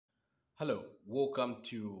Hello, welcome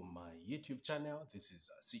to my YouTube channel. This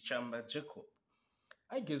is Sichamba Jacob.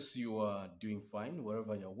 I guess you are doing fine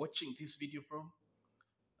wherever you're watching this video from.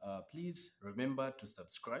 Please remember to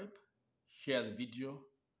subscribe, share the video,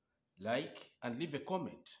 like, and leave a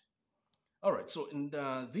comment. All right, so in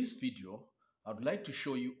this video, I would like to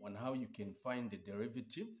show you on how you can find the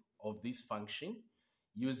derivative of this function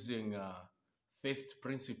using first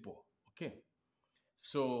principle. Okay,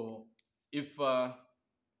 so if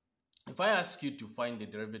I ask you to find the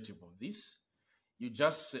derivative of this, you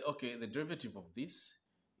just say, okay, the derivative of this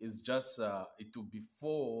is just, it will be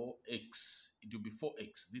 4x. It will be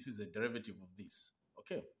 4x. This is a derivative of this.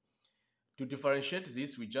 Okay. To differentiate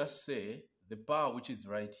this, we just say the power which is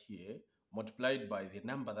right here multiplied by the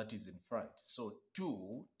number that is in front. So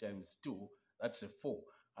 2 times 2, that's a 4.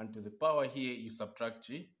 And to the power here, you subtract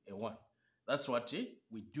a 1. That's what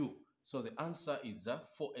we do. So the answer is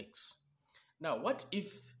 4x. Now, what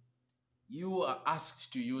if you are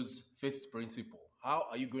asked to use first principle? How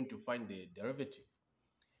are you going to find the derivative?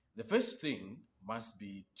 The first thing must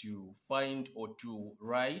be to find or to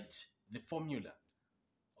write the formula.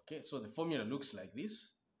 Okay, so the formula looks like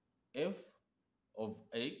this. F of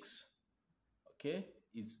x, okay,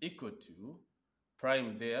 is equal to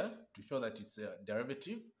prime there to show that it's a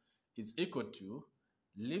derivative, is equal to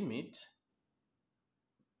limit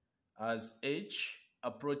as h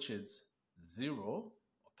approaches 0,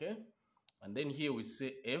 okay? And then here we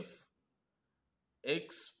say f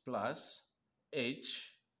x plus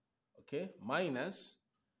h, okay, minus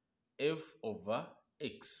f over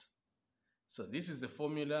x. So this is the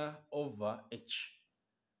formula over h.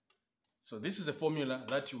 So this is a formula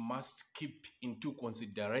that you must keep into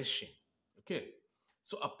consideration, okay?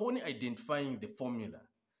 So upon identifying the formula,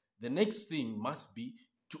 the next thing must be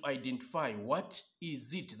to identify what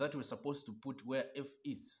is it that we're supposed to put where f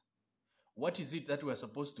is. What is it that we're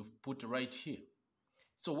supposed to put right here?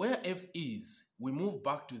 So where f is, we move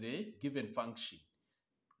back to the given function.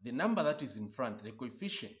 The number that is in front, the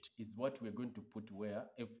coefficient, is what we're going to put where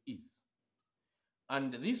f is.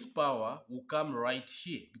 And this power will come right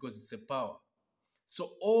here because it's a power.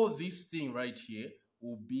 So all this thing right here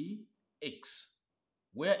will be x.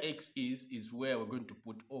 Where x is where we're going to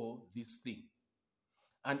put all this thing.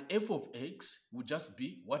 And f of x will just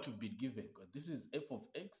be what we've been given, because this is f of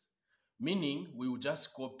x, meaning we will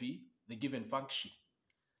just copy the given function.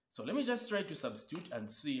 So let me just try to substitute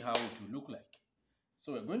and see how it will look like.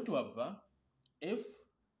 So we're going to have f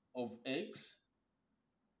of x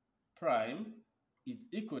prime is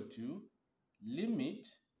equal to limit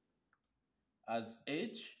as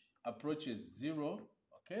h approaches 0,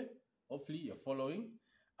 okay? Hopefully you're following.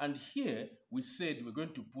 And here we said we're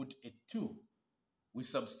going to put a 2. We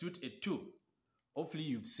substitute a 2. Hopefully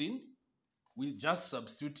you've seen. We just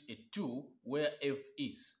substitute a 2 where f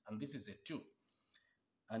is, and this is a 2.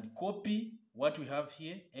 And copy what we have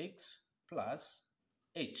here, x plus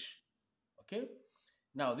h, okay?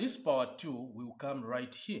 Now this power 2 will come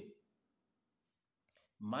right here,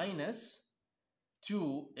 minus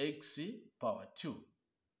 2x power 2,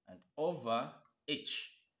 and over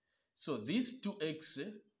h. So this 2x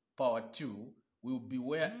power 2 will be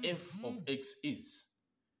where f of x is,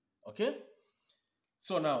 okay?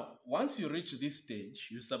 So now, once you reach this stage,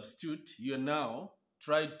 you substitute, you now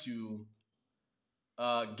try to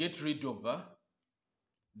get rid of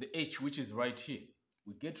the h, which is right here.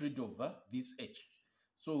 We get rid of this h.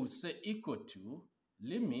 So we say equal to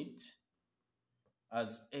limit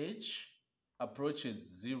as h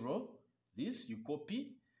approaches 0. This you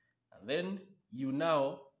copy, and then you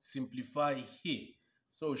now simplify here.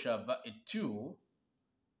 So we shall have a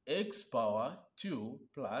 2x power 2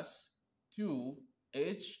 plus 2hx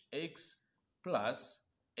plus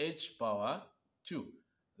h power 2.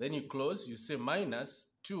 Then you close, you say minus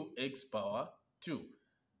 2x power 2.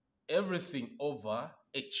 Everything over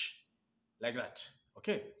h, like that,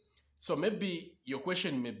 okay? So maybe your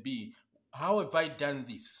question may be, how have I done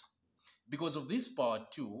this? Because of this power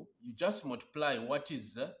 2, you just multiply what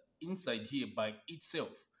is inside here by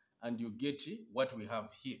itself, and you get what we have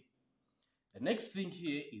here. The next thing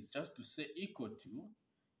here is just to say equal to,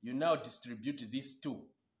 you now distribute these 2.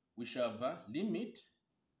 We shall have a limit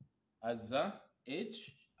as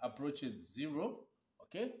h approaches 0,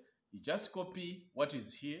 okay? You just copy what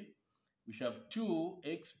is here. We shall have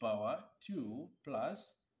 2x power 2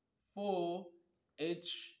 plus 4hx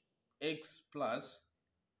plus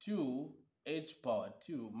 2h power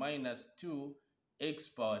 2 minus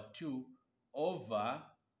 2x power 2 over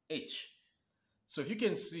h. So if you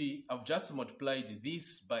can see, I've just multiplied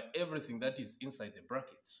this by everything that is inside the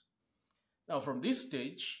brackets. Now from this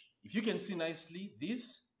stage, if you can see nicely,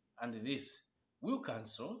 this and this will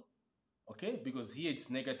cancel. okay, because here it's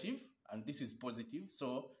negative and this is positive,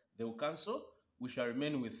 so they will cancel. We shall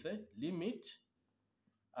remain with the limit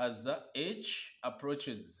as h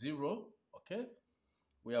approaches 0, okay?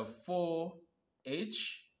 We have 4hx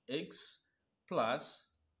plus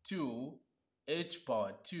 2h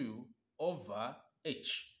power 2 over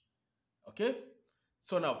h, okay?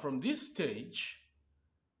 So now from this stage,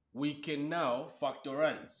 we can now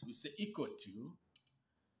factorize. We say equal to,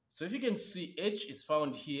 so if you can see, h is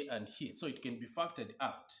found here and here, so it can be factored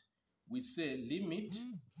out. We say limit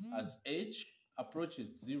as h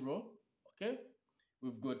approaches 0, okay?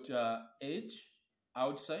 We've got h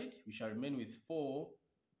outside, we shall remain with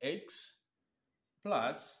 4x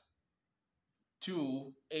plus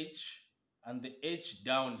 2h and the h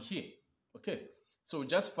down here, okay? So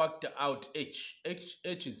just factor out h.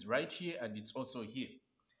 H is right here and it's also here.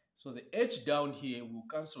 So the h down here will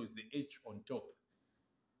cancel with the h on top.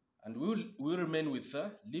 And we'll remain with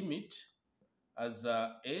a limit as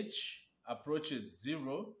h approaches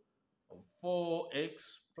 0 of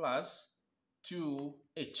 4x plus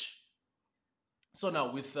 2h. So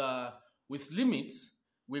now with limits,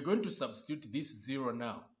 we're going to substitute this 0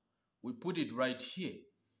 now. We put it right here.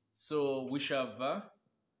 So we shall have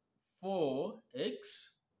 4x,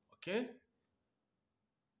 okay,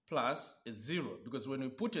 plus a 0. Because when we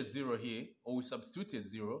put a 0 here, or we substitute a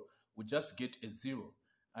 0, we just get a 0.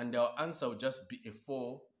 And our answer will just be a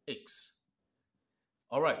 4x.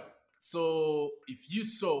 All right, so if you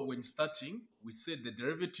saw when starting, we said the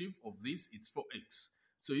derivative of this is 4x.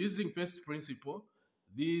 So using first principle,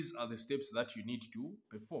 these are the steps that you need to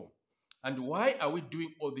perform. And why are we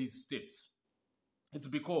doing all these steps? It's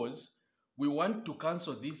because we want to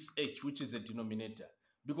cancel this h, which is the denominator.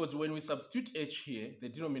 Because when we substitute h here, the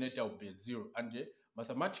denominator will be a 0. And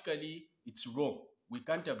mathematically, it's wrong. We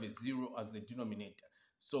can't have a 0 as the denominator.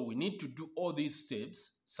 So we need to do all these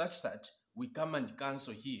steps such that we come and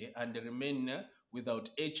cancel here and remain without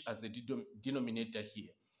h as a denominator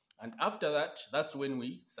here. And after that, that's when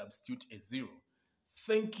we substitute a 0.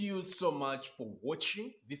 Thank you so much for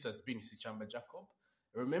watching. This has been Sichamba Jacob.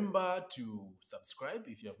 Remember to subscribe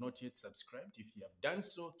if you have not yet subscribed. If you have done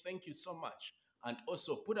so, thank you so much. And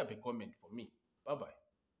also put up a comment for me. Bye-bye.